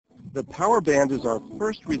The Power Band is our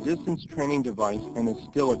first resistance training device and is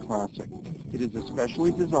still a classic. It is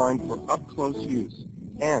especially designed for up-close use,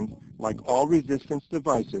 and, like all resistance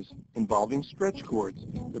devices involving stretch cords,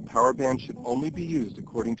 the Power Band should only be used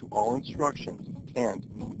according to all instructions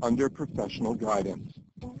and under professional guidance.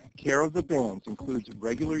 Care of the bands includes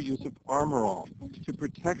regular use of Armor All to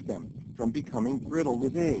protect them from becoming brittle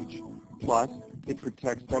with age. Plus, it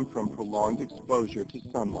protects them from prolonged exposure to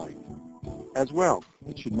sunlight. As well,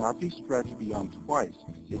 it should not be stretched beyond twice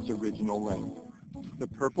its original length. The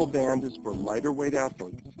purple band is for lighter weight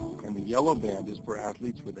athletes, and the yellow band is for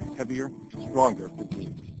athletes with a heavier, stronger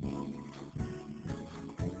physique.